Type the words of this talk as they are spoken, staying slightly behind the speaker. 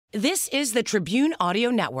This is the Tribune Audio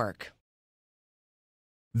Network.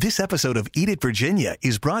 This episode of Eat It Virginia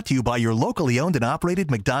is brought to you by your locally owned and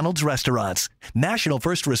operated McDonald's restaurants. National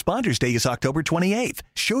First Responders Day is October 28th.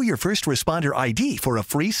 Show your first responder ID for a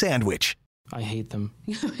free sandwich. I hate them.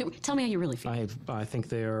 Tell me how you really feel. I think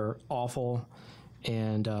they're awful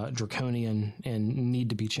and draconian and need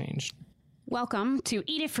to be changed. Welcome to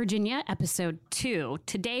Eat It Virginia, Episode 2.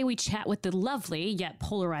 Today we chat with the lovely yet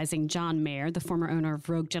polarizing John Mayer, the former owner of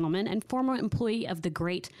Rogue Gentleman and former employee of the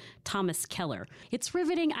great Thomas Keller. It's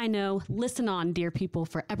riveting, I know. Listen on, dear people,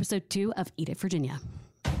 for Episode 2 of Eat It Virginia.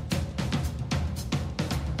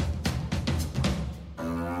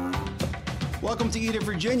 Welcome to Eat It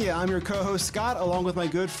Virginia. I'm your co-host Scott, along with my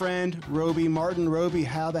good friend Roby Martin. Roby,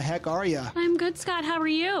 how the heck are you? I'm good, Scott. How are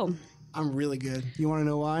you? I'm really good. You want to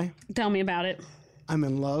know why? Tell me about it. I'm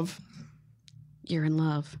in love. You're in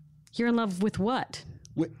love. You're in love with what?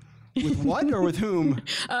 With what or with whom?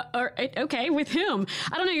 Okay, with whom?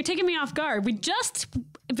 I don't know. You're taking me off guard.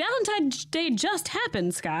 Valentine's Day just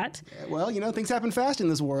happened, Scott. Well, you know, things happen fast in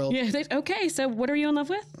this world. Yeah. Okay, so what are you in love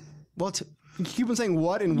with? Well, you keep on saying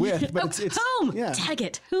what and with, but it's whom? Yeah. Tag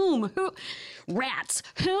it. Whom? Who? Rats.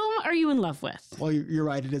 Whom are you in love with? Well, you're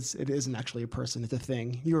right. It isn't actually a person. It's a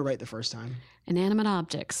thing. You were right the first time. Inanimate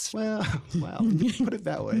objects. Well, you put it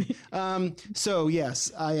that way. So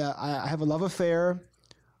yes, I have a love affair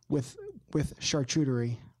with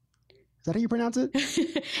charcuterie. Is that how you pronounce it?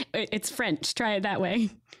 It's French. Try it that way.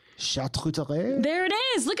 Charcuterie? There it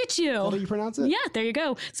is. Look at you. How do you pronounce it? Yeah, there you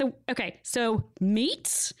go. So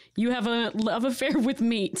meats. You have a love affair with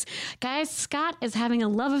meat. Guys, Scott is having a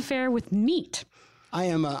love affair with meat. I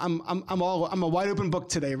am. I'm a wide open book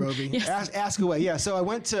today, Roby. Yes. Ask away. Yeah. So I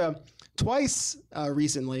went to twice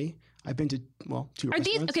recently. I've been to 2 Are restaurants.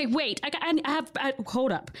 these okay? Wait,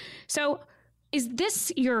 hold up. So, is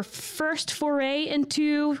this your first foray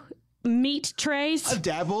into meat trays? I've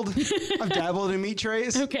dabbled in meat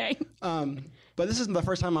trays. Okay. But this isn't the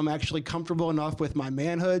first time I'm actually comfortable enough with my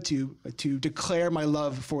manhood to declare my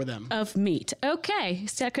love for them. Of meat. Okay.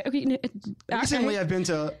 Recently, I've been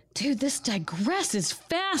to Dude, this digresses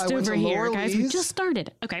fast I went over to here, Laura guys. We Lee's just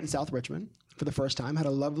started. Okay. in South Richmond for the first time. Had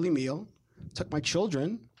a lovely meal. Took my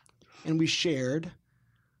children, and we shared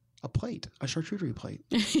a charcuterie plate.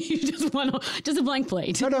 You just a blank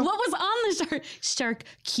plate. No. What was on the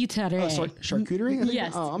charcuterie? Charcuterie?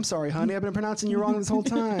 Yes. Oh, I'm sorry, honey. I've been pronouncing you wrong this whole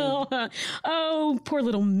time. Oh, poor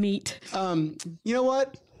little meat. You know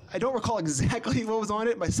what? I don't recall exactly what was on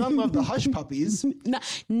it. My son loved the Hush Puppies,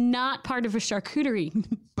 Not part of a charcuterie.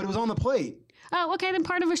 but it was on the plate. Oh, okay, then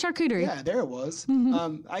part of a charcuterie. Yeah, there it was.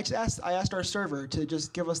 I asked our server to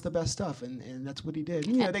just give us the best stuff, and that's what he did.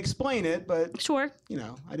 You know, they explain it, but Sure. you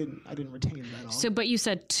know, I didn't retain that all. So, but you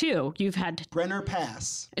said 2. You've had. Brenner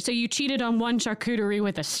Pass. So you cheated on one charcuterie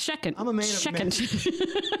with a second. I'm a man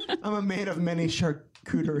of many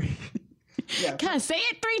charcuterie. Yeah, God, say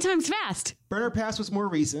it 3 times fast. Brenner Pass was more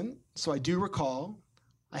recent, so I do recall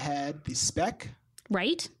I had the speck,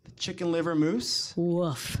 Right? chicken liver mousse,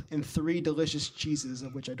 Woof. and 3 delicious cheeses,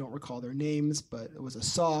 of which I don't recall their names, but it was a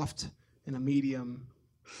soft and a medium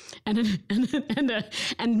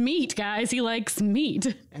And meat, guys. He likes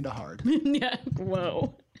meat. and a hard. Yeah.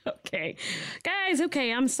 Whoa. Okay. Guys,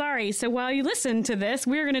 okay, I'm sorry. So while you listen to this,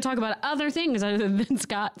 we're going to talk about other things other than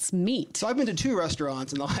Scott's meat. So I've been to 2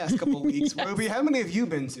 restaurants in the last couple of weeks. Yes. Roby, how many have you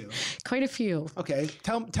been to? Quite a few. Okay,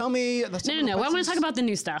 tell me. No. I want to talk about the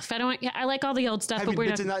new stuff. I like all the old stuff, Have but you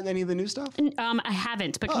we're been to any of the new stuff? I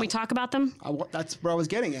haven't, but can we talk about them? That's where I was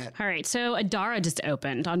getting at. All right. So Adara just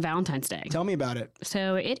opened on Valentine's Day. Tell me about it.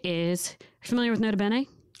 So it is. Familiar with Nota Bene?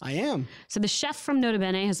 I am. So the chef from Nota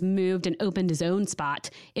Bene has moved and opened his own spot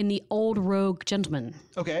in the Old Rogue Gentleman.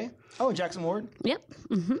 Okay. Oh, and Jackson Ward? Yep.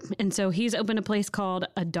 And so he's opened a place called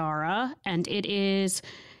Adara, and it is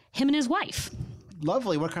him and his wife.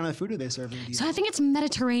 Lovely. What kind of food are they serving? So I think it's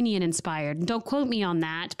Mediterranean inspired. Don't quote me on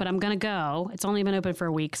that, but I'm going to go. It's only been open for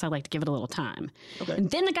a week, so I like to give it a little time. Okay. And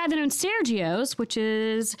then the guy that owns Sergio's, which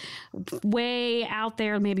is way out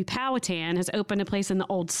there, maybe Powhatan, has opened a place in the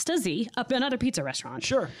Old Stuzzy, up another pizza restaurant.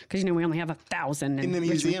 Sure. Because, we only have 1,000 in the Richmond.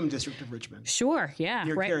 museum district of Richmond. Sure, yeah.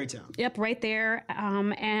 Near right. Carytown. Yep, right there.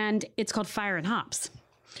 And it's called Fire and Hops.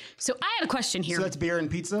 So I had a question here. So that's beer and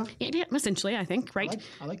pizza? Yeah, essentially, I think, right?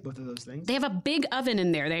 I like both of those things. They have a big oven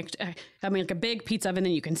in there. Like a big pizza oven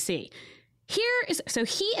that you can see. He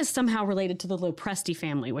is somehow related to the Lopresti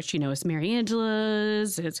family, which, is Mary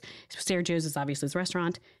Angela's. Sergio's is obviously his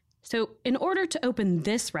restaurant. So in order to open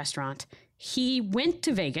this restaurant, he went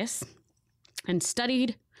to Vegas and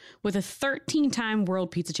studied with a 13-time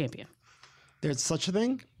world pizza champion. There's such a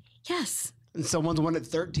thing? Yes. And someone's won it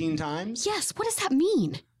 13 times? Yes. What does that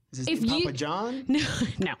mean? Is his name Papa John?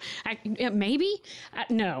 No. Maybe?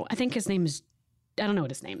 No, I think his name is, I don't know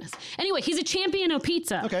what his name is. Anyway, he's a champion of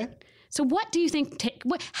pizza. Okay. So what do you think,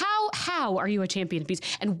 how are you a champion of pizza?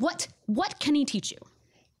 And what can he teach you?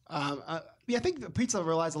 I think the pizza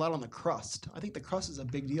relies a lot on the crust. I think the crust is a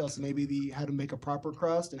big deal. So maybe how to make a proper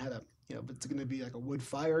crust and how to, if it's going to be like a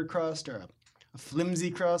wood-fired crust or a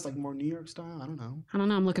flimsy crust, like more New York style. I don't know.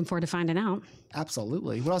 I'm looking forward to finding out.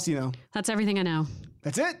 Absolutely. What else do you know? That's everything I know.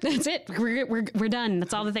 That's it? That's it. We're done.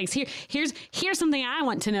 That's all the things. Here's something I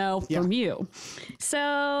want to know from you.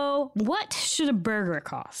 So what should a burger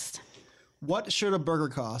cost? What should a burger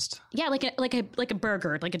cost? Yeah, like a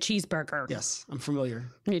burger, like a cheeseburger. Yes, I'm familiar.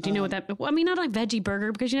 Do you know what that? Well, I mean, not a veggie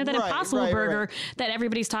burger because that Impossible Burger that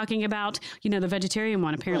everybody's talking about. The vegetarian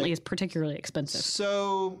one apparently is particularly expensive.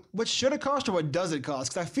 So, what should it cost or what does it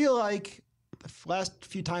cost? Because I feel like the last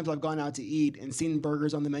few times I've gone out to eat and seen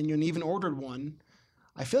burgers on the menu and even ordered one,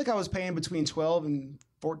 I feel like I was paying between $12 and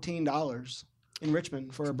 $14 in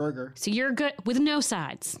Richmond for a burger. So you're good with no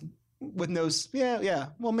sides. With no, yeah.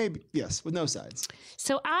 Well, maybe, yes, with no sides.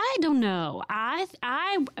 So I don't know. I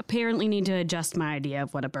apparently need to adjust my idea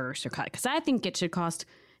of what a burger should cost because I think it should cost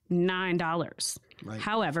 $9. Right.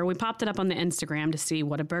 However, we popped it up on the Instagram to see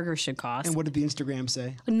what a burger should cost. And what did the Instagram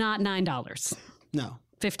say? Not $9. No.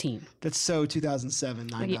 15. That's so 2007,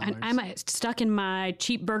 $9. I'm stuck in my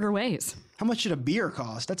cheap burger ways. How much should a beer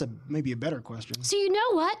cost? That's maybe a better question. So you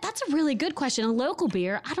know what? That's a really good question. A local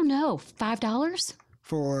beer, I don't know, $5?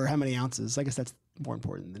 For how many ounces? I guess that's more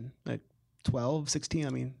important than like 12, 16. I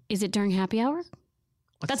mean, is it during happy hour?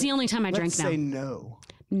 That's the only time I drink now. Let's say no.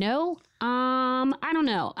 No? I don't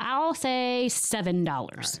know. I'll say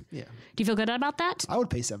 $7. Right, yeah. Do you feel good about that? I would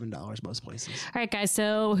pay $7 most places. All right, guys.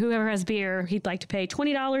 So whoever has beer, he'd like to pay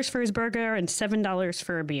 $20 for his burger and $7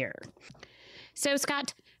 for a beer. So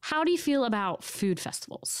Scott, how do you feel about food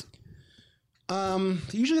festivals?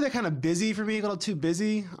 Usually they're kind of busy for me, a little too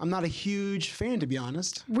busy. I'm not a huge fan, to be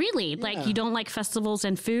honest. Really? Yeah. Like you don't like festivals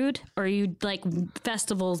and food, or you like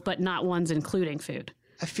festivals but not ones including food?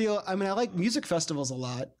 I like music festivals a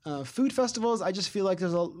lot. Food festivals, I just feel like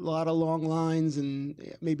there's a lot of long lines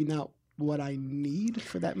and maybe not what I need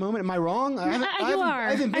for that moment. Am I wrong? You are.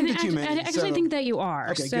 I haven't been to too many. I actually think that you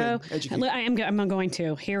are. Okay, so good. Educate. I'm going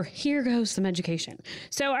to. Here goes some education.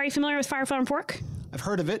 So are you familiar with Fire, Flower, and Fork? I've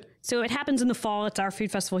heard of it. So it happens in the fall. It's our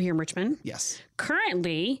food festival here in Richmond. Yes.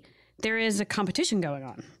 Currently, there is a competition going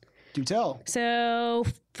on. Do tell. So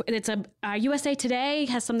it's USA Today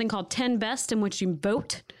has something called 10 Best in which you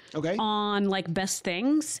vote on like best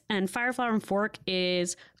things. And Fire, Flower, and Fork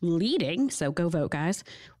is leading. So go vote, guys.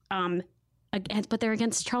 But they're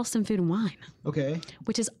against Charleston Food and Wine. Okay.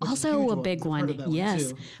 Which is also a big one.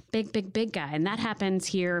 Yes. Big guy. And that happens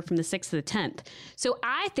here from the 6th to the 10th. So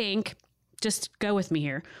I think, just go with me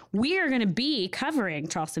here, we are going to be covering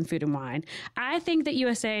Charleston Food and Wine. I think that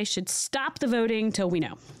USA should stop the voting till we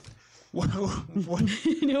know. What?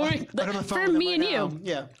 For me and you.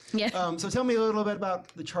 Yeah. So tell me a little bit about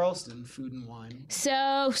the Charleston Food and Wine.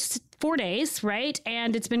 So 4 days, right?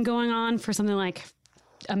 And it's been going on for something like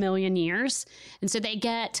a million years. And so they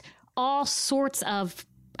get all sorts of,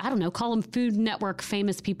 I don't know, call them Food Network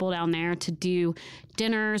famous people down there to do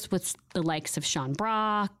dinners with the likes of Sean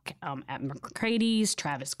Brock, at McCrady's,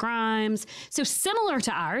 Travis Grimes. So similar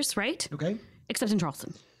to ours, right? Okay. Except in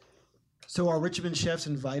Charleston. So are Richmond chefs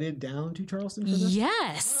invited down to Charleston for this?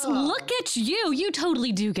 Yes. Look at you. You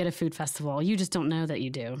totally do get a food festival. You just don't know that you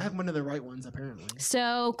do. I have one of the right ones, apparently.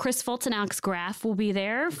 So Chris Fultz and Alex Graff will be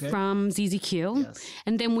there from ZZQ. Yes.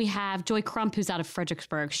 And then we have Joy Crump, who's out of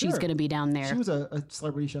Fredericksburg. She's going to be down there. She was a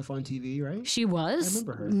celebrity chef on TV, right? She was. I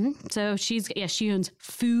remember her. Mm-hmm. So she owns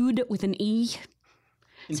Food with an E.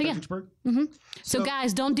 In Fredericksburg? Yeah. Mm-hmm. So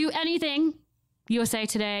guys, don't do anything. USA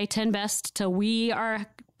Today, 10 Best, till we are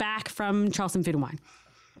back from Charleston Food and Wine.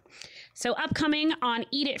 So upcoming on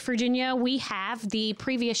Eat It Virginia, we have the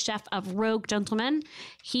previous chef of Rogue Gentlemen.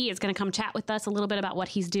 He is going to come chat with us a little bit about what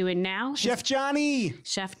he's doing now. Chef Johnny!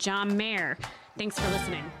 Chef John Mayer. Thanks for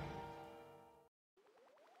listening.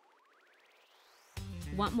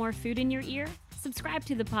 Want more food in your ear? Subscribe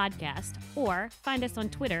to the podcast or find us on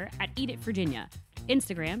Twitter at Eat It Virginia,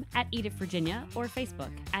 Instagram at Eat It Virginia, or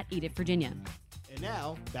Facebook at Eat It Virginia. And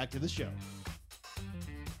now, back to the show.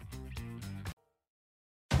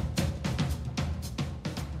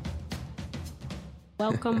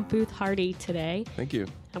 Welcome, Booth Hardy, today. Thank you.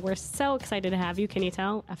 And we're so excited to have you. Can you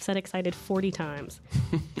tell? I've said excited 40 times.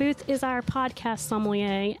 Booth is our podcast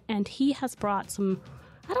sommelier, and he has brought some,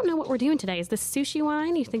 I don't know what we're doing today. Is this sushi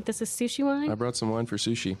wine? You think this is sushi wine? I brought some wine for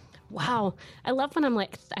sushi. Wow. I love when I'm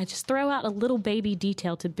like, I just throw out a little baby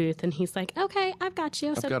detail to Booth, and he's like, okay, I've got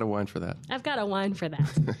you. I've got a wine for that. I've got a wine for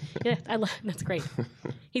that. Yeah, that's great.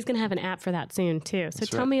 He's going to have an app for that soon, too. So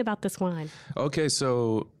tell me about this wine. Okay,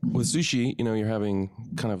 so with sushi, you're having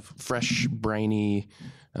kind of fresh, briny,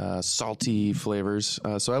 salty flavors.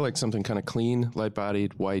 So I like something kind of clean,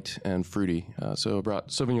 light-bodied, white, and fruity. So I brought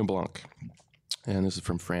Sauvignon Blanc, and this is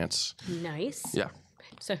from France. Nice. Yeah.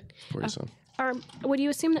 So, 47. would you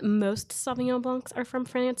assume that most Sauvignon Blancs are from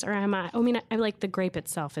France, or am I? I mean, I like the grape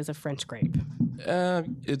itself is a French grape.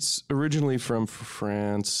 It's originally from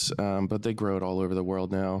France, but they grow it all over the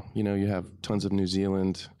world now. You have tons of New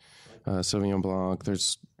Zealand Sauvignon Blanc.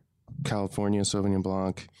 There's California Sauvignon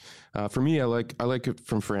Blanc. For me, I like it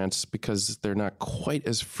from France because they're not quite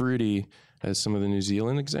as fruity as some of the New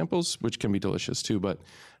Zealand examples, which can be delicious too. But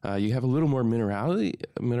you have a little more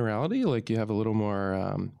minerality. Like you have a little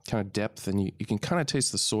more kind of depth, and you can kind of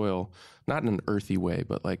taste the soil, not in an earthy way,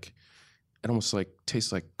 but like it almost like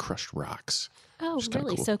tastes like crushed rocks. Oh,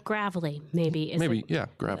 really? Cool. So gravelly, maybe. Yeah,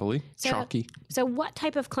 gravelly, chalky. So what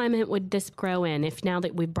type of climate would this grow in? If now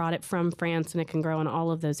that we've brought it from France and it can grow in all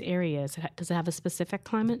of those areas, does it have a specific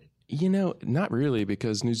climate? Not really,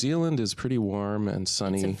 because New Zealand is pretty warm and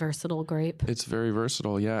sunny. It's a versatile grape. It's very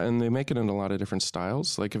versatile, yeah, and they make it in a lot of different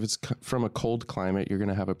styles. Like if it's from a cold climate, you're going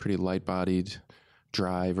to have a pretty light-bodied,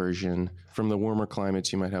 dry version. From the warmer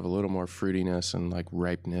climates, you might have a little more fruitiness and like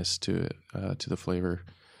ripeness to the flavor.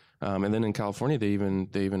 And then in California, they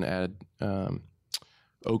even add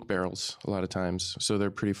oak barrels a lot of times, so they're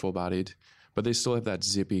pretty full-bodied, but they still have that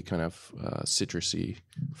zippy kind of citrusy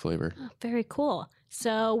flavor. Oh, very cool.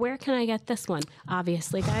 So where can I get this one?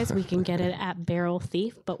 Obviously, guys, we can get it at Barrel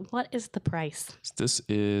Thief, but what is the price? This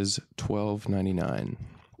is $12.99.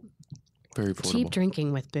 Very affordable. Cheap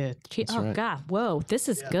drinking with Booth. Right. God, whoa, this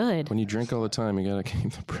is good. When you drink all the time, you got to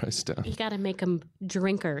keep the price down. You got to make them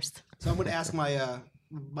drinkers. So I'm going to ask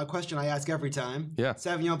my question I ask every time. Yeah.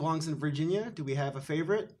 Sauvignon Blancs in Virginia, do we have a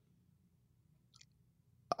favorite?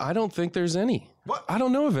 I don't think there's any. What? I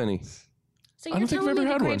don't know of any. So you're telling me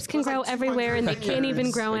the grapes can grow everywhere and they can't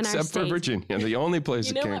even grow in our state? Except for Virginia, the only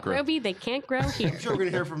place it can't grow. Roby? They can't grow here. I'm sure we're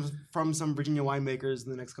going to hear from some Virginia winemakers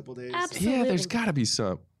in the next couple of days. Absolutely. Yeah, there's got to be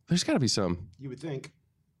some. You would think.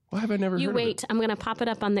 Why have I never heard You of wait. it? I'm going to pop it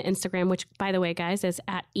up on the Instagram, which, by the way, guys, is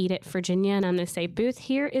at Eat It Virginia. And I'm going to say, Booth,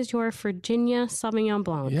 here is your Virginia Sauvignon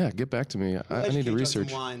Blanc. Yeah, get back to me. I need to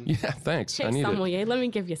research. Wine. Yeah, thanks. Hey, I need sommelier, let me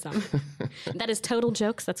give you some. That is total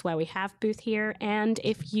jokes. That's why we have Booth here. And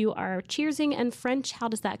if you are cheersing in French, how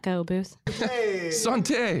does that go, Booth? Hey!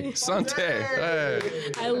 Santé! Santé!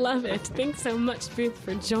 Hey. I love it. Thanks so much, Booth,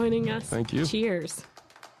 for joining us. Thank you. Cheers.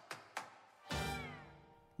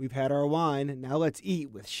 We've had our wine. Now let's eat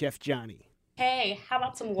with Chef Johnny. Hey, how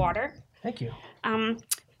about some water? Thank you.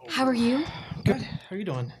 How are you? Good. How are you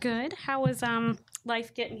doing? Good. How was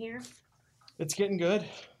life getting here? It's getting good.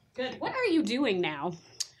 Good. What are you doing now?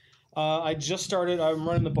 I just started. I'm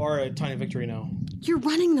running the bar at Tiny Victory now. You're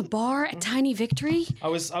running the bar at Tiny Victory? I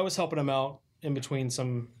was helping them out in between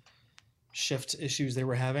some shift issues they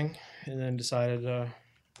were having, and then decided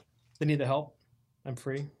they need the help. I'm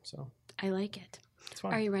free, so I like it. it's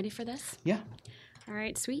fine. Are you ready for this? Yeah. All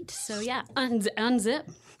right, sweet. So yeah, unzip.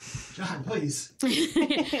 John, please.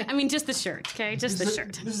 I mean, just the shirt, okay? Just the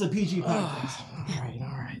shirt. This is a PG podcast. All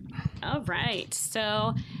right. All right.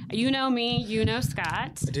 So you know me, you know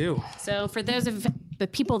Scott. I do. So for those of the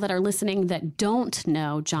people that are listening that don't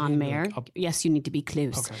know John Mayer, yes, you need to be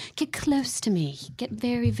close. Okay. Get close to me. Get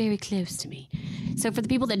very, very close to me. So for the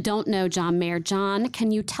people that don't know John Mayer, John, can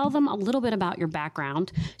you tell them a little bit about your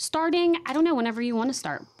background? Starting, I don't know, whenever you want to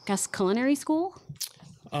start. Guess culinary school?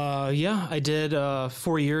 Yeah, I did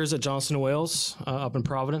 4 years at Johnson & Wales up in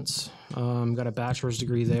Providence. Got a bachelor's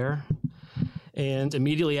degree there. And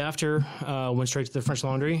immediately after, went straight to the French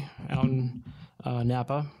Laundry out in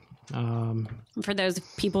Napa. For those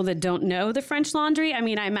people that don't know the French Laundry, I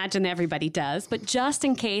mean, I imagine everybody does, but just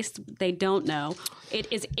in case they don't know, it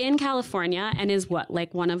is in California and is what,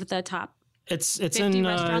 like one of the top It's 50 in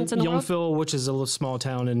restaurants in the world? Youngville, which is a little small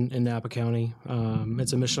town in Napa County.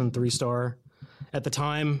 It's a Michelin 3-star. At the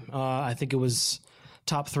time, I think it was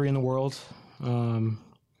top 3 in the world. And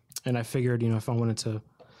I figured, if I wanted to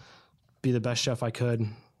be the best chef I could,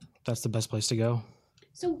 that's the best place to go.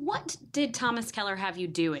 So what did Thomas Keller have you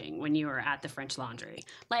doing when you were at the French Laundry?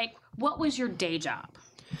 Like, what was your day job?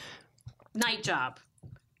 Night job?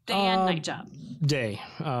 Day and night job? Day,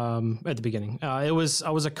 at the beginning. I was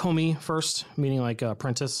a commis first, meaning like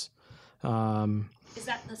apprentice. Is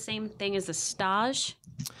that the same thing as a stage?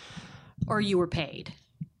 Or you were paid?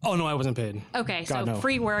 Oh no, I wasn't paid. Okay, God, so no.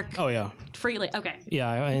 free work, Oh yeah, freely. Okay.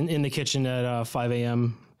 yeah. In the kitchen at 5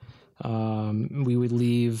 a.m. We would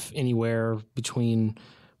leave anywhere between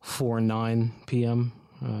 4 and 9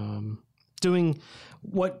 p.m. Doing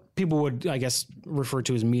what people would, I guess, refer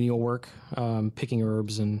to as menial work, picking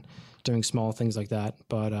herbs and doing small things like that.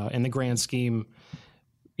 But in the grand scheme,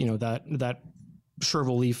 that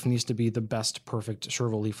chervil leaf needs to be the best perfect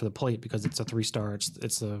chervil leaf for the plate because it's a 3-star.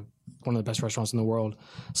 It's one of the best restaurants in the world.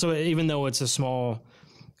 So even though it's a small,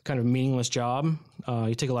 kind of meaningless job,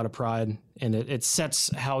 you take a lot of pride, and it sets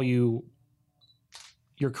your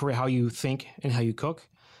career, how you think and how you cook.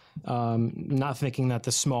 Not thinking that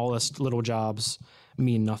the smallest little jobs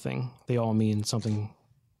mean nothing. They all mean something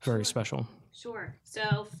very special. Sure.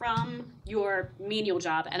 So from your menial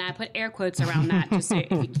job, and I put air quotes around that just so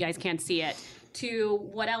you guys can't see it, to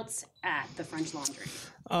what else at the French Laundry?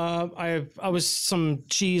 I was some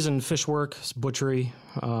cheese and fish work, butchery.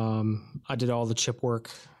 I did all the chip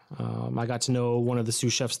work. I got to know one of the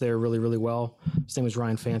sous chefs there really, really well. His name was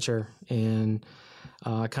Ryan Fancher, and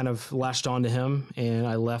I kind of latched on to him, and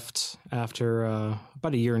I left after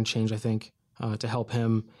about a year and change, I think, to help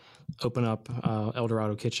him open up El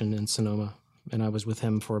Dorado Kitchen in Sonoma. And I was with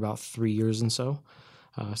him for about 3 years and so.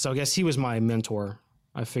 So I guess he was my mentor.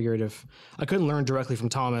 I figured if I couldn't learn directly from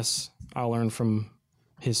Thomas, I'll learn from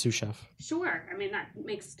his sous chef. Sure. I mean, that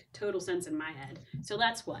makes total sense in my head. So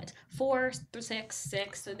that's what? 4 through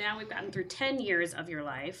 6. So now we've gotten through 10 years of your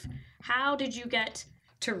life. How did you get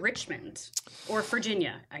to Richmond or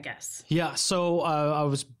Virginia, I guess? Yeah, so I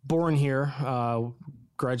was born here,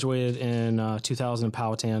 graduated in 2000 in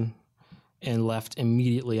Powhatan, and left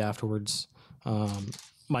immediately afterwards.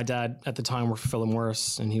 My dad at the time worked for Philip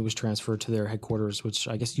Morris, and he was transferred to their headquarters, which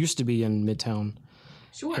I guess used to be in Midtown.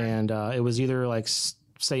 Sure. And it was either like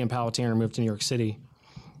stay in Powhatan or move to New York City.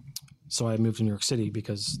 So I moved to New York City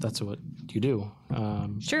because that's what you do.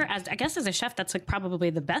 Sure. I guess as a chef, that's like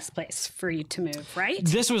probably the best place for you to move, right?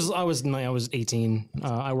 I was 18.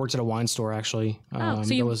 I worked at a wine store actually. So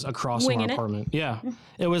you that was across from our winging it? apartment. Yeah,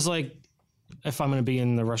 it was like if I'm going to be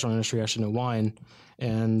in the restaurant industry, I should know wine.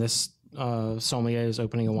 And this sommelier is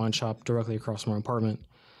opening a wine shop directly across from our apartment.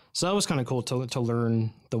 So that was kind of cool to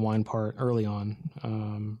learn the wine part early on.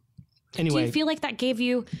 Anyway, Do you feel like that gave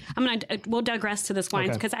you? We'll digress to this wines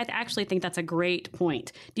Okay. because I actually think that's a great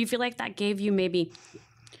point. Do you feel like that gave you maybe?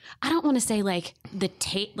 I don't want to say like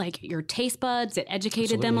like your taste buds. It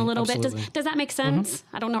educated them a little bit. Absolutely. Does that make sense?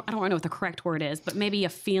 I don't know. I don't know what the correct word is, but maybe a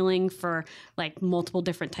feeling for like multiple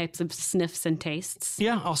different types of sniffs and tastes.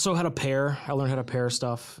 Yeah, also how to pair. I learned how to pair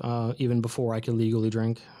stuff even before I could legally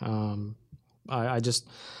drink. I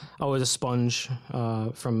was a sponge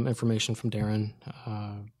from information from Darren.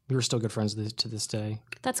 We were still good friends to this day.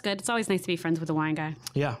 That's good. It's always nice to be friends with a wine guy.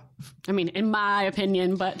 Yeah, I mean, in my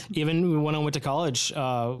opinion, but even when I went to college,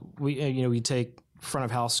 we take front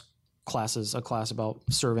of house classes, a class about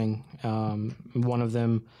serving. One of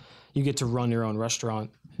them, you get to run your own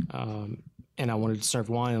restaurant, and I wanted to serve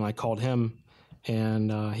wine, and I called him,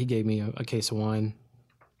 and he gave me a case of wine.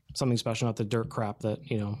 Something special, not the dirt crap that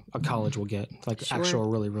a college will get, like actual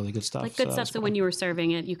really, really good stuff. like good that stuff. was So fun. when you were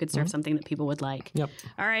serving it, you could serve something that people would like. Yep.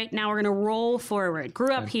 All right, now we're gonna roll forward.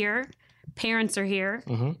 Grew up here, parents are here.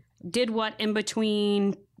 Did what in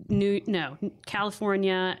between?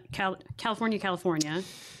 California,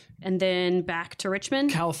 and then back to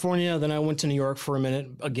Richmond. California. Then I went to New York for a minute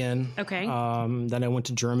again. Okay. Then I went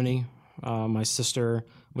to Germany. My sister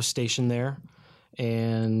was stationed there.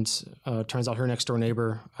 And turns out her next door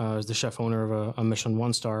neighbor is the chef owner of a Michelin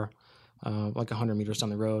 1-star, like 100 meters down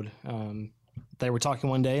the road. They were talking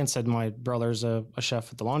one day and said, my brother's a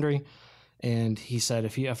chef at the Laundry. And he said,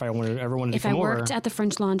 if I ever wanted to If I come worked over. at the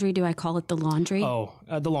French Laundry, do I call it the Laundry? Oh,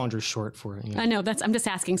 the Laundry's short for it. Yeah. I know I'm just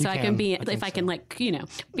asking so I can be, I think if I can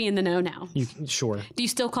be in the know now. Sure. Do you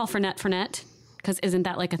still call Fernet? Because isn't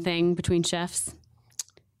that like a thing between chefs?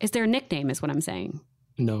 Is there a nickname is what I'm saying.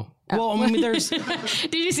 No. Well, I mean, there's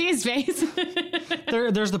Did you see his face?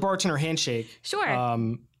 there's the bartender handshake. Sure.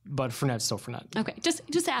 But Fernet's still Fernet. Okay,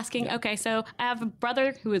 just asking. Yeah. Okay, so I have a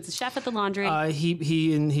brother who is a chef at the Laundry.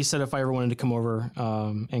 He said if I ever wanted to come over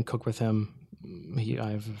and cook with him,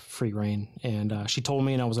 I have free reign. And she told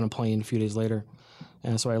me, and I was on a plane a few days later.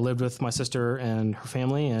 And so I lived with my sister and her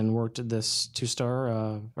family and worked at this 2-star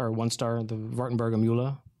or 1-star, the Wartenberger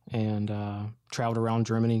Mühle, and traveled around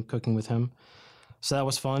Germany cooking with him. So that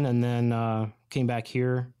was fun. And then came back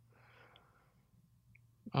here.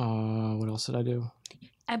 What else did I do?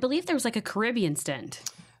 I believe there was like a Caribbean stint.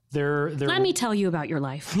 There. Let me tell you about your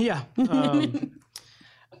life. Yeah.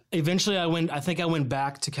 Eventually, I think I went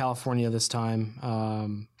back to California this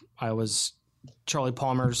time. I was Charlie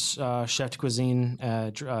Palmer's chef de cuisine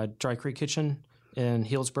at Dry Creek Kitchen in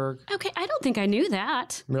Healdsburg. Okay, I don't think I knew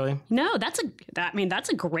that. Really? No, that's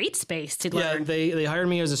a great space to Yeah, learn. they hired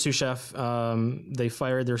me as a sous chef. They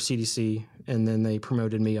fired their CDC, and then they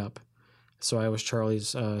promoted me up. So I was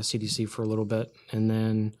Charlie's CDC for a little bit, and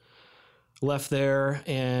then left there,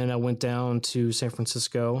 and I went down to San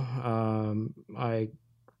Francisco. I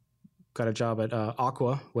got a job at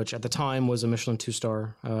Aqua, which at the time was a Michelin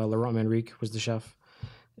 2-star. Laurent Manrique was the chef,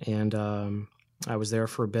 and I was there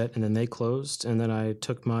for a bit, and then they closed, and then I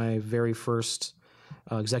took my very first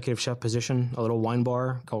executive chef position, a little wine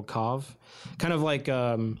bar called Cave, kind of like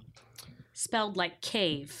Spelled like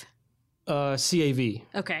cave. CAV.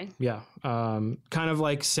 Okay. Yeah, kind of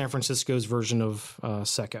like San Francisco's version of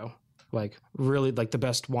Secco, like really like the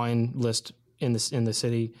best wine list in the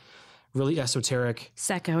city, really esoteric.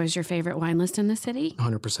 Secco is your favorite wine list in the city?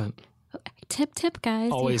 100%. Tip,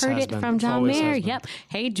 guys. Always you heard has it been. from John Always Mayer. has been. Yep.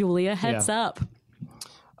 Hey, Julia, heads up.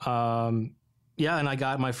 Yeah, and I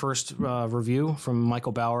got my first review from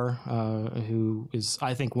Michael Bauer, who is,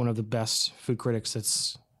 I think, one of the best food critics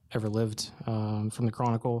that's ever lived, from the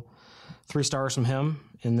Chronicle. 3 stars from him,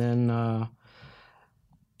 and then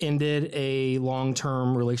ended a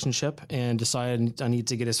long-term relationship and decided I need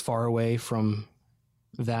to get as far away from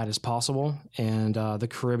that as possible. And the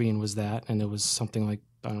Caribbean was that, and it was something like,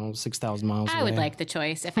 I don't know, 6,000 miles away. I would like the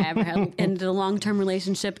choice, if I ever had ended a long-term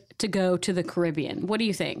relationship, to go to the Caribbean. What do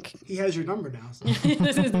you think? He has your number now.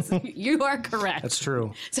 So. You are correct. That's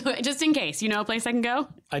true. So just in case, you know a place I can go?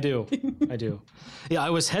 I do. Yeah,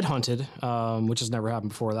 I was headhunted, which has never happened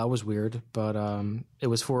before. That was weird. But it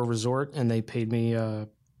was for a resort, and they paid me a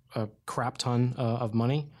crap ton of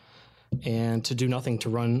money and to do nothing, to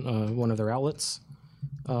run one of their outlets.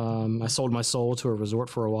 I sold my soul to a resort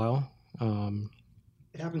for a while.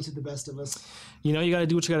 It happens to the best of us. You know, you got to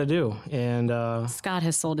do what you got to do. And Scott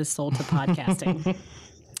has sold his soul to podcasting.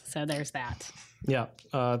 So there's that. yeah,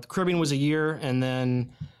 the Caribbean was a year, and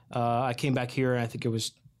then I came back here, and I think it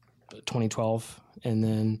was 2012, and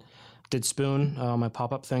then did Spoon, my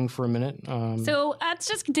pop-up thing for a minute. So let's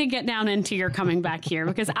just get down into your coming back here,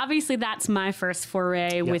 because obviously that's my first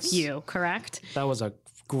foray with you, correct? That was a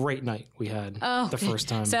great night we had the first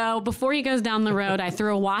time. So before he goes down the road, I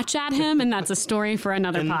threw a watch at him, and that's a story for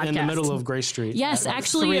another podcast. In the middle of Grace Street. Yes, at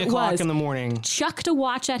actually 3 it o'clock was. in the morning. Chucked a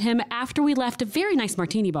watch at him after we left a very nice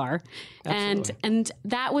martini bar, Absolutely. and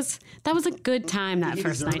that was a good time that He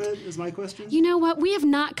first deserve night. it, is my question. You know what? We have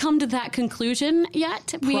not come to that conclusion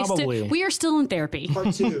yet. Probably. We are still in therapy.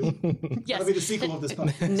 Part 2. Yes. That'll be the sequel of this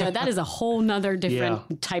podcast. No, that is a whole nother different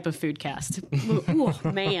Yeah. type of food cast. Ooh,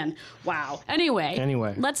 man. Wow.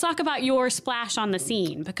 Anyway, let's talk about your splash on the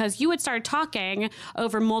scene, because you had started talking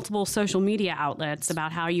over multiple social media outlets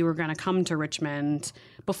about how you were going to come to Richmond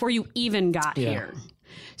before you even got here.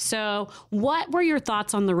 So what were your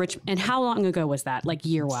thoughts on the Richmond, and how long ago was that, like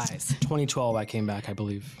year-wise? 2012 I came back, I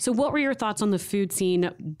believe. So what were your thoughts on the food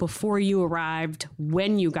scene before you arrived,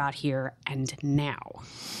 when you got here, and now?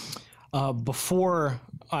 Before,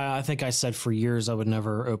 I think I said for years I would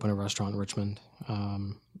never open a restaurant in Richmond.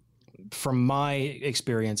 From my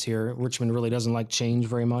experience here, Richmond really doesn't like change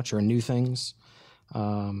very much or new things.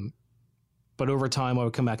 But over time, I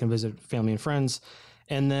would come back and visit family and friends.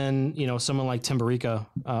 And then, you know, someone like Timberica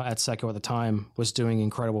at Secco at the time was doing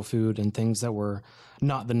incredible food and things that were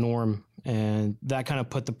not the norm. And that kind of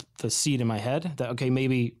put the seed in my head that, okay,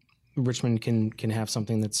 maybe Richmond can have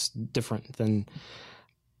something that's different than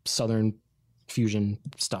Southern fusion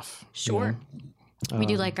stuff. Sure. We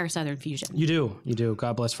do like our Southern fusion. You do.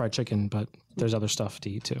 God bless fried chicken, but there's other stuff to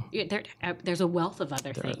eat too. There's a wealth of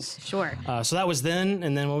other things. Sure. So that was then,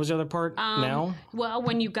 and then what was the other part now? Well,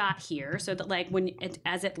 when you got here, so that like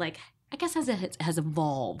as it has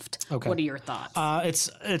evolved. Okay. What are your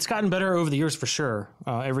thoughts? It's gotten better over the years for sure.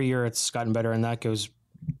 Every year it's gotten better, and that goes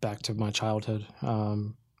back to my childhood.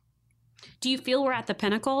 Do you feel we're at the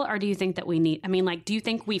pinnacle, or do you think that we need? I mean, like, do you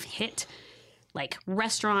think we've hit like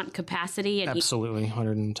restaurant capacity? And Absolutely,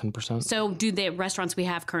 110%. so, do the restaurants we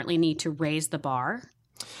have currently need to raise the bar?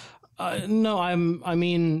 No,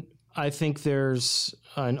 I think there's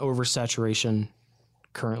an oversaturation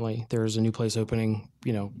currently. There's a new place opening,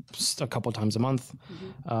 you know, a couple times a month.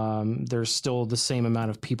 There's still the same amount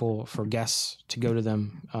of people for guests to go to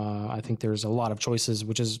them. I think there's a lot of choices,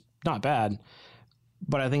 which is not bad.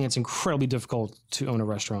 But I think it's incredibly difficult to own a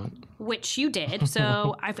restaurant. Which you did.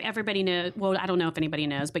 So everybody knows. Well, I don't know if anybody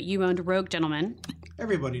knows, but you owned Rogue Gentleman.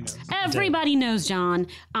 Everybody knows. Everybody knows, John.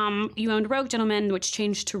 You owned Rogue Gentleman, which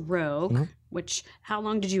changed to Rogue. Which, how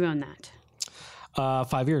long did you own that?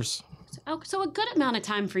 5 years. Oh, so a good amount of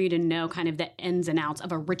time for you to know kind of the ins and outs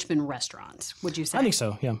of a Richmond restaurant, would you say? I think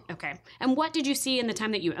so, yeah. Okay. And what did you see in the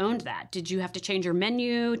time that you owned that? Did you have to change your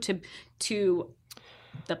menu for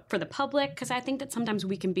the public? Because I think that sometimes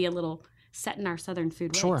we can be a little set in our Southern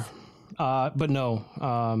food ways. Sure. But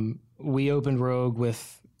no, we opened Rogue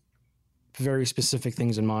with very specific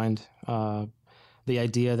things in mind. The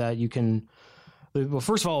idea that you can, well,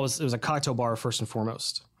 first of all, it was a cocktail bar first and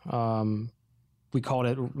foremost. We called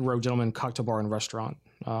it Rogue Gentleman Cocktail Bar and Restaurant.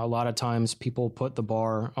 A lot of times people put the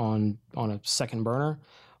bar on a second burner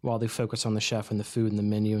while they focus on the chef and the food and the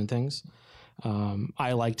menu and things.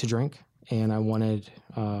 I like to drink, and I wanted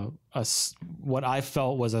what I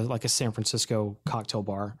felt was like a San Francisco cocktail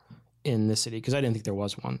bar in the city, because I didn't think there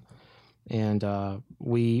was one. And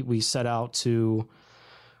we set out to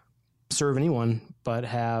serve anyone, but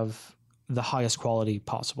have the highest quality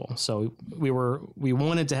possible. So we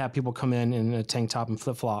wanted to have people come in a tank top and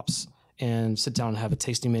flip flops and sit down and have a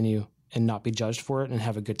tasting menu and not be judged for it and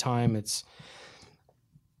have a good time. It's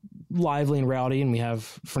lively and rowdy, and we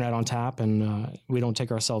have Fernet on tap, and we don't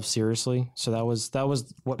take ourselves seriously. So that was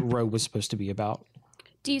what Rogue was supposed to be about.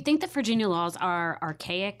 Do you think that Virginia laws are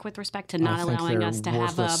archaic with respect to not allowing us to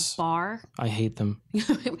have a bar? I hate them.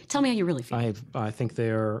 Tell me how you really feel. I think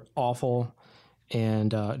they're awful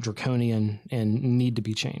and draconian and need to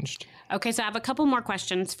be changed. Okay, so I have a couple more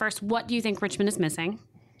questions. First, what do you think Richmond is missing?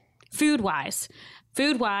 Food-wise.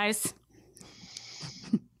 Food-wise.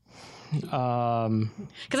 Because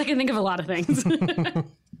I can think of a lot of things.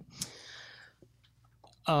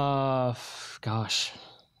 Gosh,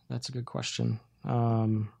 that's a good question.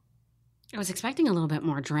 I was expecting a little bit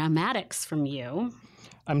more dramatics from you.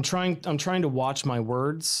 I'm trying to watch my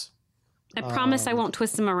words. I promise I won't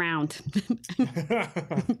twist them around.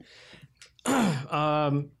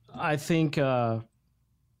 I think a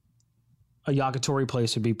yakitori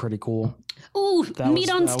place would be pretty cool. Ooh, meat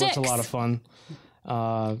on sticks. That was a lot of fun.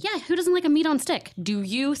 Yeah, who doesn't like a meat on stick? Do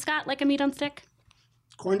you, Scott, like a meat on stick?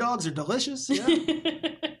 Corn dogs are delicious. Yeah.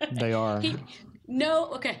 They are. No,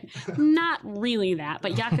 okay. Not really that,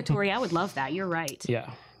 but yakitori, I would love that. You're right. Yeah.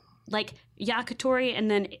 Like yakitori, and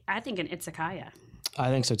then I think an izakaya. I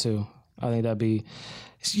think so too. I think that'd be,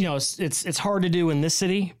 it's hard to do in this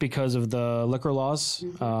city because of the liquor laws.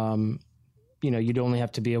 Mm-hmm. You'd only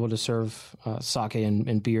have to be able to serve sake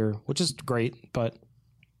and beer, which is great, but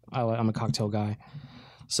I'm a cocktail guy.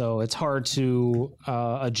 So it's hard to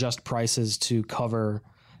adjust prices to cover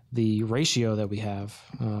the ratio that we have.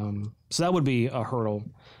 So that would be a hurdle.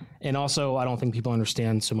 And also, I don't think people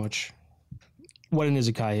understand so much what an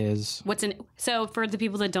izakaya is. So for the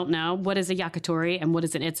people that don't know, what is a yakitori and what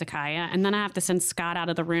is an izakaya? And then I have to send Scott out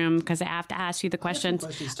of the room because I have to ask you the questions.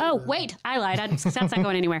 Wait, I lied. Scott's not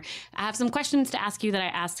going anywhere. I have some questions to ask you that I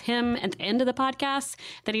asked him at the end of the podcast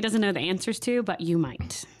that he doesn't know the answers to, but you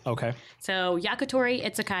might. Okay. So yakitori,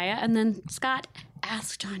 izakaya, and then Scott,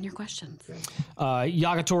 ask John your questions.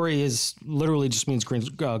 Yakitori is literally just means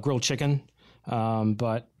grilled chicken.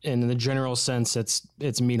 But in the general sense,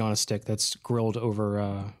 it's meat on a stick that's grilled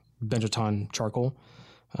over Benjitan charcoal.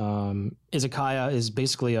 Izakaya is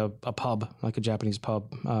basically a pub, like a Japanese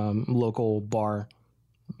pub, local bar,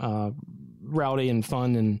 rowdy and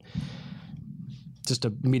fun, and just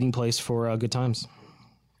a meeting place for good times.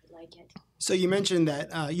 So you mentioned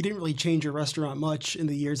that you didn't really change your restaurant much in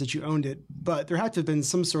the years that you owned it, but there had to have been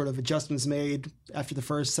some sort of adjustments made after the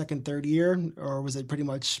first, second, third year, or was it pretty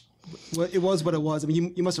much it was what it was? I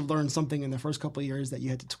mean, you must have learned something in the first couple of years that you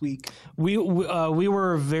had to tweak. We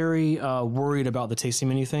were very worried about the tasting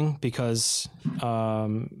menu thing because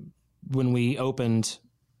when we opened,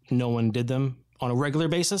 no one did them on a regular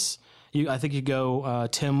basis. I think you go.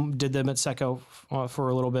 Tim did them at Secco for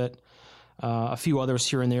a little bit. A few others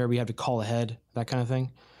here and there. We had to call ahead, that kind of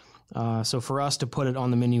thing. So for us to put it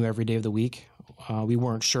on the menu every day of the week, we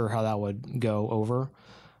weren't sure how that would go over.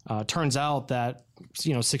 Turns out that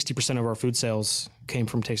 60% of our food sales came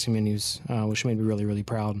from tasting menus, which made me really, really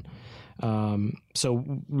proud. So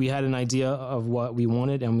we had an idea of what we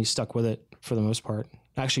wanted, and we stuck with it for the most part.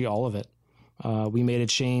 Actually, all of it. We made a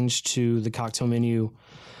change to the cocktail menu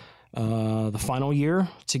the final year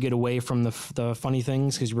to get away from the funny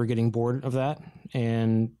things because we were getting bored of that,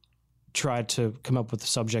 and tried to come up with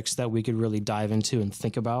subjects that we could really dive into and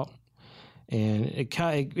think about. And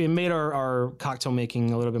it made our cocktail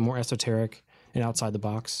making a little bit more esoteric and outside the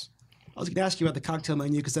box. I was going to ask you about the cocktail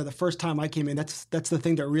menu because the first time I came in, that's the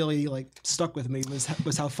thing that really stuck with me was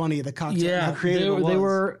how funny the cocktail, how creative it was. They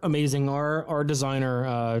were amazing. Our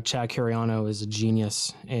designer Chad Cariano is a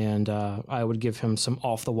genius, and I would give him some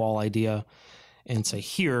off the wall idea, and say,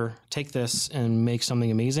 here, take this and make something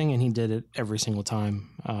amazing. And he did it every single time.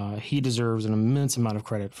 He deserves an immense amount of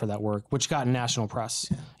credit for that work, which got national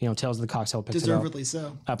press. You know, Tales of the Cocktail picked it up. Deservedly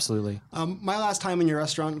so. Absolutely. My last time in your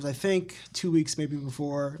restaurant was, I think, 2 weeks maybe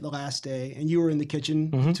before the last day, and you were in the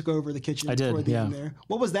kitchen. You took over the kitchen. I did, before the yeah. end there.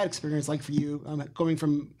 What was that experience like for you, going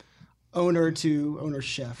from owner to owner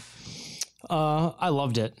chef? I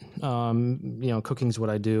loved it. You know, cooking's what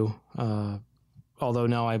I do. Although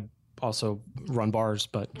now I also run bars,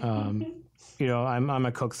 but you know, I'm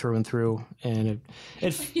a cook through and through, and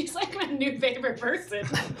He's like my new favorite person.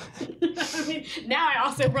 I mean, now I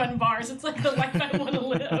also run bars. It's like the life I want to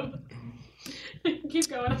live. Keep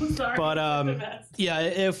going. I'm sorry. But The best. yeah,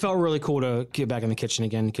 it felt really cool to get back in the kitchen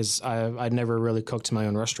again because I'd never really cooked my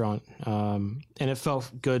own restaurant, and it felt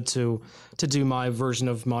good to do my version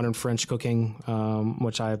of modern French cooking,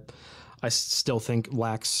 which I still think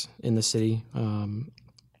lacks in the city.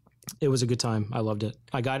 It was a good time. I loved it.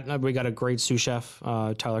 We got a great sous chef.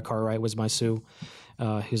 Tyler Cartwright was my sous.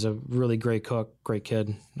 He's a really great cook, great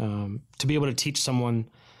kid. To be able to teach someone,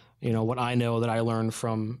 you know, what I know that I learned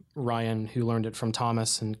from Ryan, who learned it from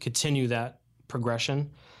Thomas, and continue that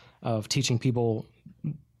progression of teaching people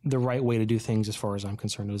the right way to do things, as far as I'm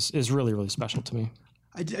concerned, is really, really special to me.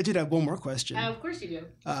 I did have one more question. Of course you do.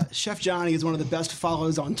 Chef Johnny is one of the best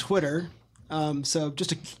follows on Twitter. So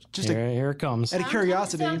Here it comes. out of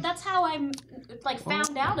curiosity. So that's how I'm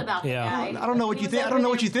found out about the Yeah. guy. I don't know what He you was think. I over don't know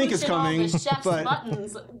there what you think is pushing all coming, the chef's but-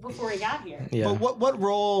 buttons before he got here. Yeah. But what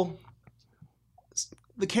role?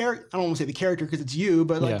 The character. I don't want to say the character because it's you,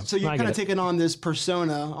 but Yeah, so you're I kind get of it. taking on this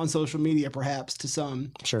persona on social media, perhaps to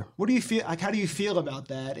some. Sure. What do you feel? Like, how do you feel about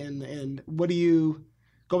that? And what do you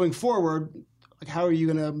going forward? Like, how are you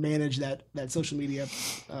going to manage that social media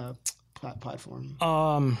platform?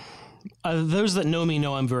 Those that know me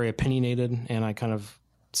know I'm very opinionated, and I kind of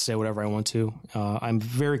say whatever I want to. I'm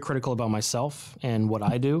very critical about myself and what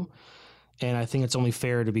I do, and I think it's only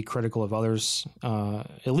fair to be critical of others,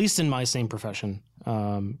 at least in my same profession.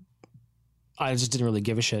 I just didn't really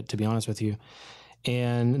give a shit, to be honest with you.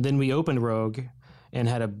 And then we opened Rogue and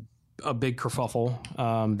had a big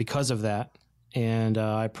kerfuffle because of that. And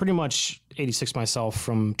I pretty much 86 myself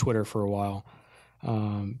from Twitter for a while,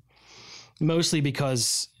 mostly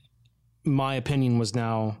because my opinion was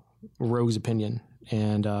now Rogue's opinion.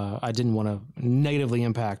 And I didn't want to negatively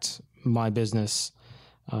impact my business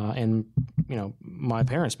and, you know, my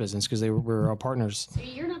parents' business because they were our partners. So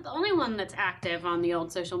you're not the only one that's active on the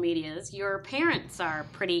old social medias. Your parents are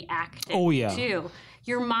pretty active Oh, yeah. too.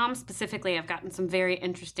 Your mom specifically, I've gotten some very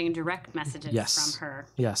interesting direct messages Yes. from her.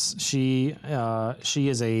 Yes, she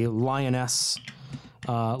is a lioness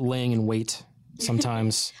laying in wait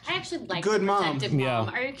sometimes. I actually like Good a mom. protective mom. Yeah.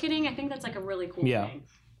 Are you kidding? I think that's like a really cool Yeah. thing.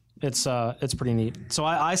 It's pretty neat. So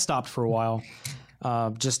I stopped for a while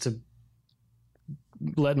just to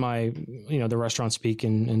let the restaurant speak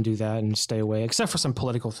and do that and stay away, except for some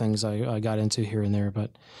political things I got into here and there. But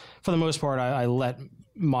for the most part, I let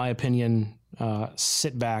my opinion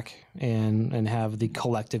sit back and have the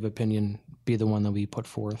collective opinion be the one that we put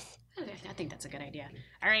forth. Okay, I think that's a good idea.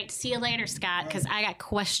 All right, see you later, Scott, because I got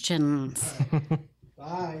questions.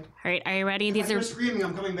 Bye. All right, are you ready? These If are you're screaming,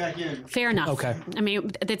 I'm coming back in. fair enough. Okay. I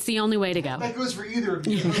mean, that's the only way to go. That goes for either of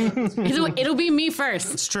you. It'll be me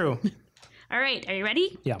first. It's true. All right, are you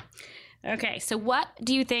ready? Yeah. Okay, so what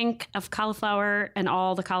do you think of cauliflower and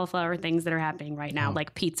all the cauliflower things that are happening right now,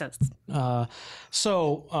 like pizzas?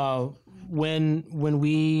 So when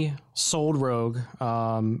we sold Rogue,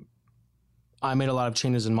 I made a lot of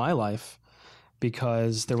changes in my life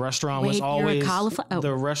because the restaurant was Wait, you're a always cauliflower- oh.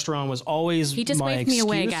 the restaurant was always He just my waved me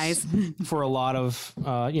away, excuse for a lot of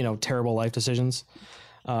terrible life decisions.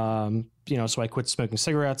 So I quit smoking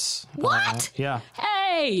cigarettes. What? Yeah,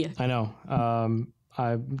 Hey! I know.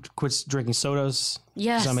 I quit drinking sodas.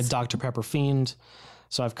 Yes. 'cause I'm a Dr. Pepper fiend.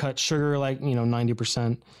 So I've cut sugar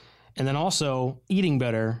 90%. And then also eating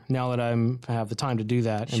better now that I have the time to do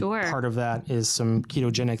that. And Sure. part of that is some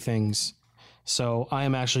ketogenic things. So I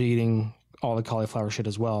am actually eating all the cauliflower shit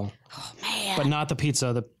as well. Oh, man. But not the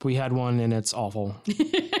pizza. We had one and it's awful.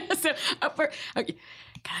 So, okay.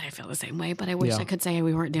 God, I feel the same way, but I wish Yeah. I could say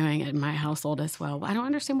we weren't doing it in my household as well. I don't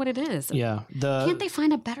understand what it is. Yeah. Can't they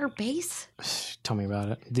find a better base? Tell me about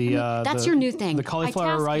it. That's your new thing. The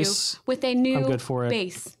cauliflower I task rice. you with a new I'm good for it.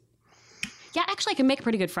 base. Yeah, actually, I can make a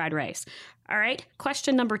pretty good fried rice. All right.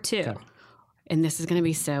 Question number 2. Okay. And this is going to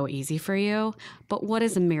be so easy for you. But what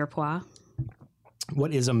is a mirepoix?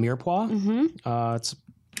 What is a mirepoix? It's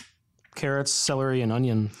carrots, celery, and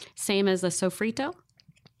onion. Same as a sofrito?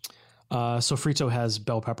 Sofrito has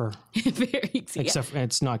bell pepper, Very except for,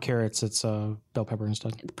 it's not carrots, it's bell pepper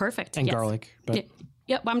instead. perfect. And yes. garlic. But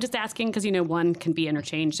Yep, I'm just asking because one can be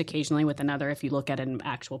interchanged occasionally with another if you look at it in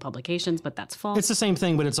actual publications, but that's false. it's the same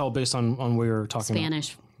thing, but it's all based on what you're talking about.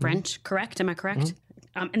 Spanish, French, correct? Am I correct?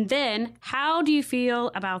 And then, how do you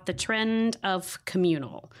feel about the trend of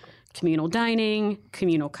communal dining,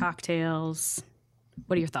 communal cocktails?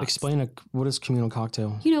 What are your thoughts? Explain what is communal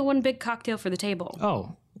cocktail? One big cocktail for the table.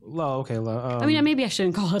 Oh, okay. I mean, maybe I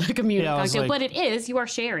shouldn't call it a communal Yeah, I was cocktail, like- but it is. You are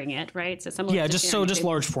sharing it, right? So yeah, just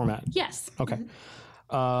large format. Yes. Okay.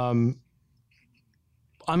 I'm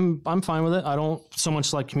fine with it. I don't so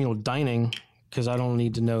much like communal dining because I don't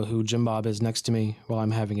need to know who Jim Bob is next to me while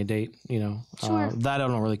I'm having a date. Sure. That I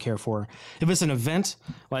don't really care for. If it's an event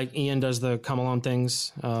like Ian does the come along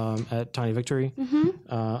things at Tiny Victory,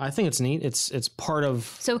 I think it's neat. It's part of.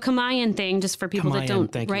 So Kamayan thing, just for people that Kamayan,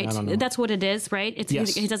 don't, thank you. right? I don't know. That's what it is, right?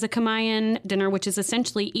 Yes. He does a Kamayan dinner, which is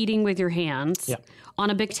essentially eating with your hands Yeah. on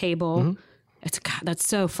a big table. That's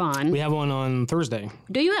so fun. We have one on Thursday.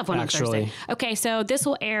 Do you have one Actually. on Thursday? Okay, so this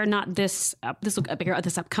will air not this. This will air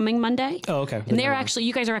this upcoming Monday. Oh, okay. And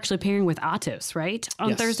you guys are actually pairing with Atos, right? On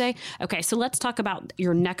Yes. Thursday. Okay, so let's talk about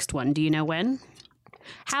your next one. Do you know when?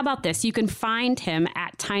 How about this? You can find him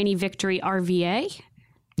at Tiny Victory RVA.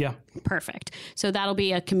 Yeah. Perfect. So that'll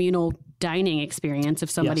be a communal dining experience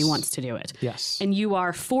if somebody Yes. wants to do it. Yes. And you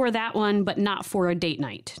are for that one, but not for a date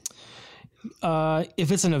night.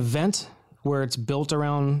 If it's an event where it's built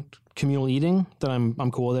around communal eating, then I'm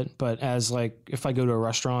cool with it. But as if I go to a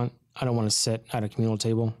restaurant, I don't want to sit at a communal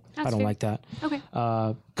table. I don't fair. like that. Okay.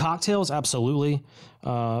 Cocktails, absolutely.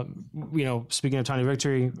 Speaking of Tiny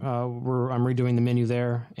Victory, I'm redoing the menu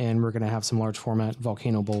there, and we're going to have some large format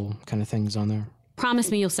volcano bowl kind of things on there. Promise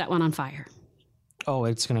me you'll set one on fire. Oh,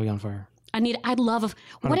 it's going to be on fire.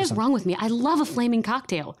 What is wrong with me? I love a flaming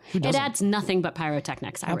cocktail. It doesn't? adds nothing but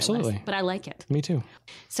pyrotechnics. I Absolutely. realize, but I like it. Me too.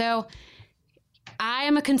 So I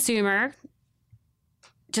am a consumer.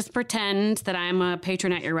 Just pretend that I'm a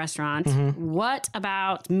patron at your restaurant. What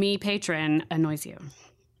about me, patron, annoys you?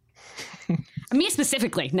 Me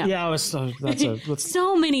specifically, no. Yeah, that's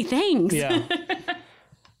So many things. yeah.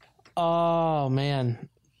 Oh man,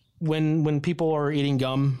 when people are eating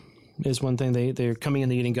gum is one thing. They're coming in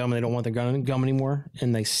and eating gum and they don't want their gum anymore,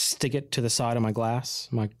 and they stick it to the side of my glass,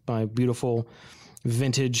 my beautiful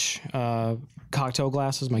vintage cocktail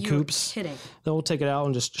glasses, my coupes. Kidding. They'll take it out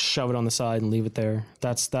and just shove it on the side and leave it there.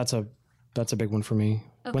 That's a big one for me.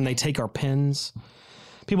 When they take our pens,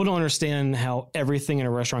 people don't understand how everything in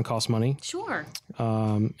a restaurant costs money. Sure.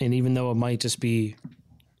 And even though it might just be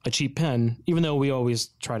a cheap pen, even though we always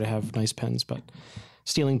try to have nice pens, but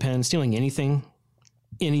stealing pens, stealing anything,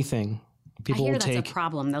 people I hear will that's take a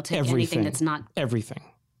problem. They'll take everything. anything that's not. Everything.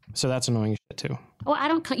 So that's annoying as shit too.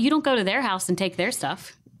 Well, you don't go to their house and take their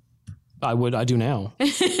stuff. I do now.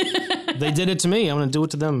 They did it to me. I'm going to do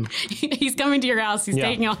it to them. He's coming to your house. He's Yeah.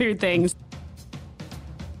 taking all your things.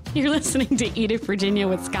 You're listening to Eat It, Virginia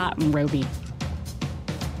with Scott and Roby.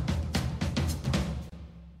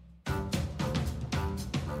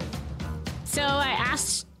 So I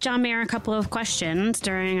asked John Mayer a couple of questions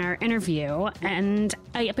during our interview, and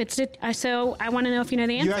so I want to know if you know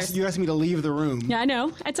the answers. You asked me to leave the room. Yeah, I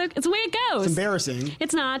know. It's the way it goes. It's embarrassing.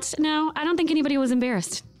 It's not. No, I don't think anybody was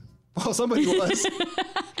embarrassed. Well, somebody was.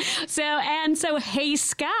 So, hey,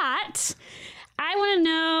 Scott, I want to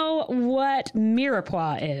know what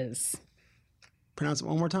mirepoix is. Pronounce it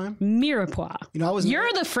one more time. Mirepoix.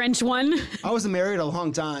 You're the French one. I was married a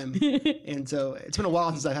long time, and so it's been a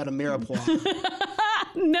while since I've had a mirepoix.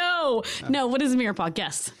 No. What is mirepoix?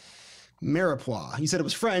 Guess. Mirepoix. You said it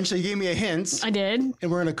was French, so you gave me a hint. I did.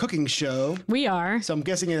 And we're in a cooking show, We are. so I'm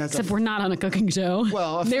guessing it has Except a we're not on a cooking show.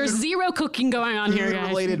 Well, there's zero cooking going on here, guys.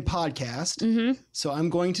 food-related podcast. Mm-hmm. So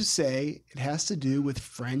I'm going to say it has to do with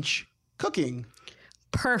French cooking.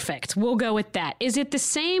 Perfect. We'll go with that. Is it the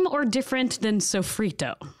same or different than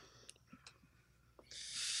sofrito?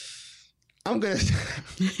 I'm going to...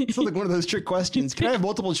 It's like one of those trick questions. Can I have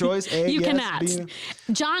multiple choice? A, You yes, cannot. B?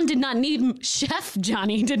 John did not need... Chef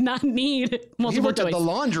Johnny did not need He multiple worked at choice. the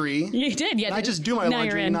laundry. You did, yeah. I just do my Now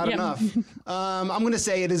you're laundry, in. not Yep. enough. I'm going to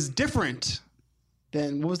say it is different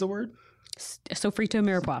than... What was the word? Sofrito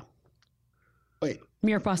mirepoix. Wait.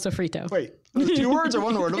 Mirepoix sofrito. Wait. Was it 2 words or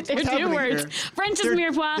 1 word? What's They're happening 2 words. here? French is They're-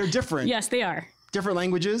 mirepoix. They're different. Yes, they are. Different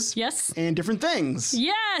languages. Yes. And different things.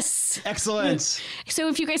 Yes. Excellent. So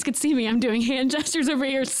if you guys could see me, I'm doing hand gestures over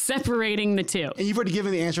here separating the two. And you've already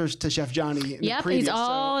given the answers to Chef Johnny. In the Yep, previous, he's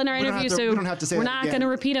all so in our we don't interview, have to- so we don't have to say we're that not again. going to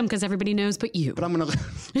repeat them because everybody knows but you. But I'm gonna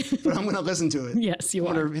listen to it. Yes, you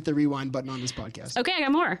I'm are. gonna hit the rewind button on this podcast. Okay, I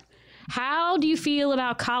got more. How do you feel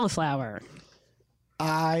about cauliflower?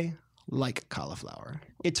 I like cauliflower.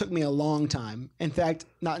 It took me a long time. In fact,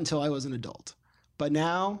 not until I was an adult. But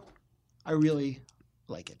now, I really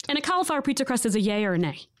like it. And a cauliflower pizza crust is a yay or a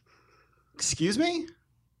nay? Excuse me?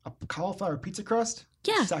 A cauliflower pizza crust?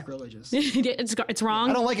 Yeah. Sacrilegious. It's wrong.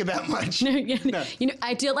 I don't like it that much. No. You know,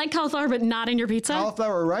 I do like cauliflower, but not in your pizza.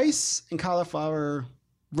 Cauliflower rice and cauliflower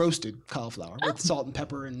roasted cauliflower with salt and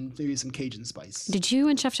pepper and maybe some Cajun spice. Did you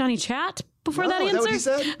and Chef Johnny chat before No, that is answer? that what he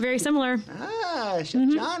said? Very similar. Chef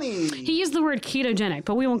Johnny. He used the word ketogenic,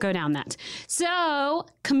 but we won't go down that. So,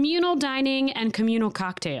 communal dining and communal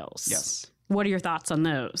cocktails. Yes. What are your thoughts on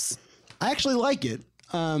those? I actually like it.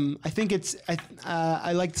 I think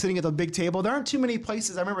I like sitting at the big table. There aren't too many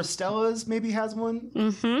places. I remember Stella's maybe has one.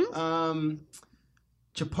 Mm-hmm.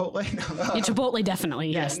 Chipotle. Yeah, Chipotle,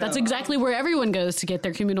 definitely. Yes, no, that's exactly where everyone goes to get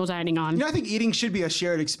their communal dining on. You know, I think eating should be a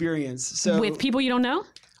shared experience. So With people you don't know?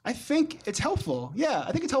 I think it's helpful. Yeah,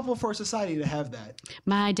 I think it's helpful for society to have that.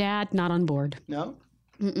 My dad, not on board. No?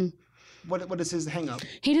 Mm-mm. What is his hang up?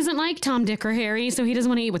 He doesn't like Tom, Dick, or Harry, so he doesn't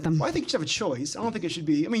want to eat with them. Well, I think you should have a choice. I don't think it should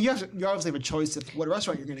be. I mean, you obviously have a choice of what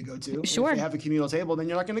restaurant you're going to go to. Sure. If you have a communal table, then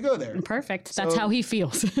you're not going to go there. Perfect. That's how he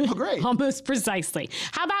feels. Oh, great. Almost precisely.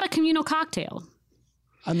 How about a communal cocktail?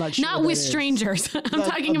 I'm not sure. Not what with that is. strangers. I'm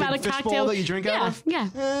talking about a big cocktail fishbowl that you drink out of? Yeah.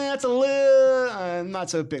 That's a little. I'm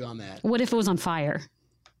not so big on that. What if it was on fire?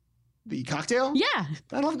 The cocktail? Yeah.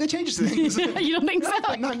 I don't think that changes things. You don't think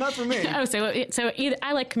so? Not for me. Oh, so either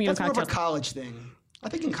I like communal That's more of a cocktails. college thing. I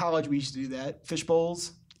think in college we used to do that. Fish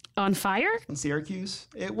bowls On fire? in Syracuse.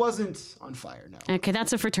 It wasn't on fire, no. Okay,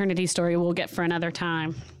 that's a fraternity story we'll get for another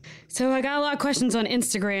time. So I got a lot of questions on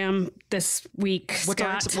Instagram this week,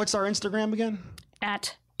 Scott, What's our Instagram again?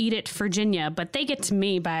 at Eat It Virginia, but they get to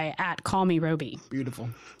me by at Call Me Roby. Beautiful.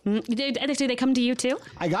 Do they come to you too?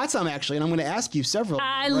 I got some actually, and I'm going to ask you several.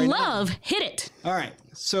 I right now. love Hit It. All right.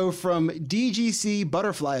 So from DGC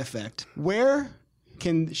Butterfly Effect, where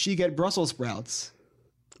can she get Brussels sprouts?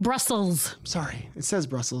 Brussels. Sorry, it says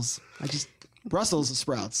Brussels. Brussels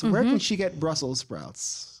sprouts. Where can she get Brussels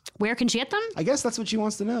sprouts? Where can she get them? I guess that's what she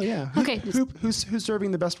wants to know. Yeah. Okay. Who's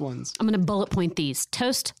serving the best ones? I'm going to bullet point these.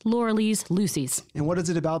 Toast, Laurel's, Lucy's. And what is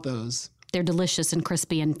it about those? They're delicious and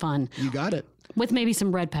crispy and fun, You got it. with maybe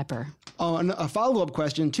some red pepper. Oh, and a follow-up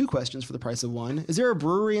question, 2 questions for the price of 1. Is there a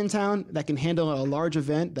brewery in town that can handle a large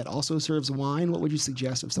event that also serves wine? What would you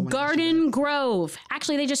suggest if someone asked you Garden Grove.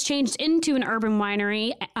 Actually, they just changed into an urban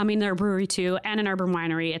winery. I mean, they're a brewery too, and an urban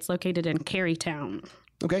winery. It's located in Carytown.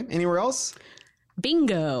 that? Okay, anywhere else?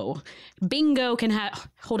 Bingo. Bingo can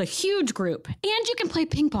hold a huge group, and you can play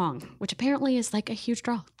ping pong, which apparently is like a huge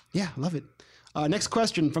draw. Yeah, love it. Next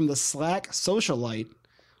question from the Slack Socialite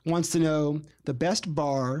wants to know the best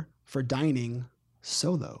bar for dining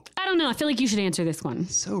solo. I don't know. I feel like you should answer this one.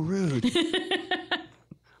 So rude.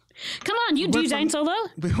 Come on, do you dine solo?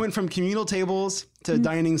 We went from communal tables to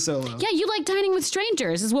dining solo. Yeah, you like dining with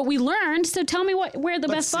strangers, is what we learned. So tell me where the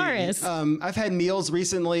best bar is. I've had meals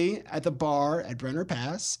recently at the bar at Brenner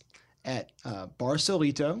Pass, at Bar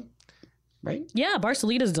Solito, right? Yeah,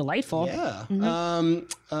 Barcelita's delightful. Yeah.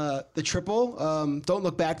 The Triple, Don't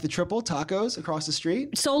Look Back, the Triple, tacos across the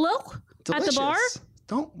street. Solo? Delicious. At the bar?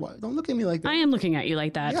 Don't look at me like that. I am looking at you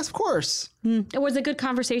like that. Yes, of course. Was it a good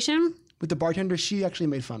conversation? With the bartender, she actually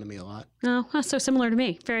made fun of me a lot. Oh, that's so similar to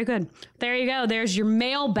me. Very good. There you go. There's your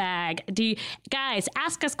mailbag. Guys,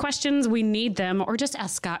 ask us questions. We need them. Or just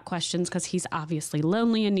ask Scott questions because he's obviously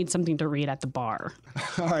lonely and needs something to read at the bar.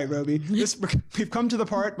 All right, Roby. We've come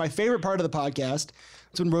to my favorite part of the podcast.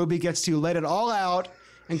 It's when Roby gets to let it all out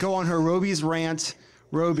and go on her Roby's rant.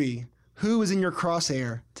 Roby, who is in your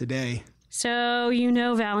crosshair today? So,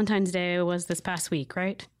 Valentine's Day was this past week,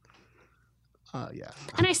 right? Yeah.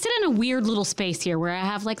 And I sit in a weird little space here where I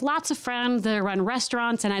have like lots of friends that run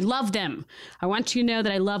restaurants and I love them. I want you to know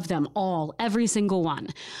that I love them all, every single one.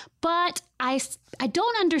 But I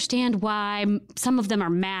don't understand why some of them are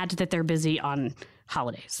mad that they're busy on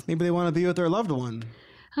holidays. Maybe they want to be with their loved one.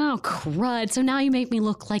 Oh, crud. So now you make me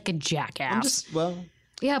look like a jackass.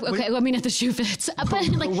 Yeah, okay. I mean, if the shoe fits. But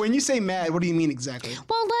like, when you say mad, what do you mean exactly?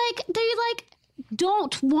 well, like, they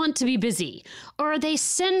don't want to be busy, or they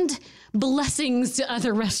send blessings to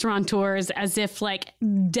other restaurateurs as if like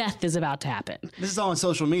death is about to happen. This is all on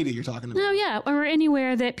social media you're talking about. Oh yeah, or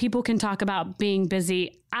anywhere that people can talk about being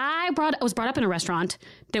busy. I was brought up in a restaurant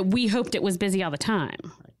that we hoped it was busy all the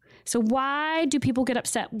time. So why do people get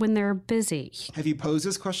upset when they're busy? Have you posed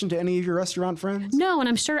this question to any of your restaurant friends? No, and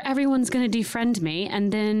I'm sure everyone's going to defriend me,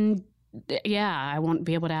 and then, yeah, I won't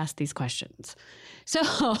be able to ask these questions.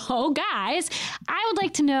 So, guys, I would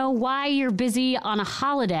like to know why you're busy on a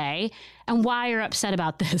holiday and why you're upset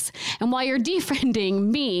about this. And while you're defriending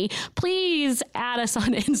me, please add us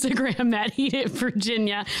on Instagram at Eat It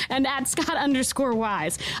Virginia and at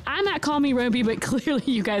Scott_Wise. I'm at Call Me Roby, but clearly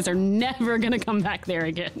you guys are never going to come back there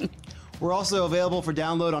again. We're also available for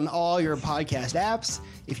download on all your podcast apps.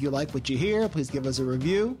 If you like what you hear, please give us a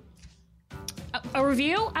review. A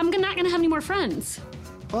review? I'm not going to have any more friends.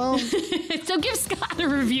 Well, So give Scott a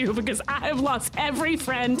review because I've lost every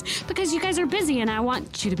friend because you guys are busy and I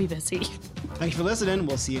want you to be busy. thanks for listening.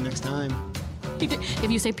 We'll see you next time. If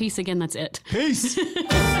you say peace again, that's it. Peace.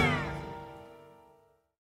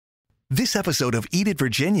 This episode of Eat It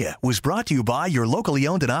Virginia was brought to you by your locally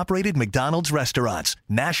owned and operated McDonald's restaurants.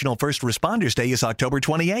 National First Responders Day is October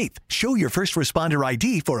 28th. Show your first responder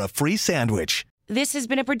ID for a free sandwich. This has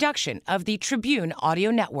been a production of the Tribune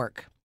Audio Network.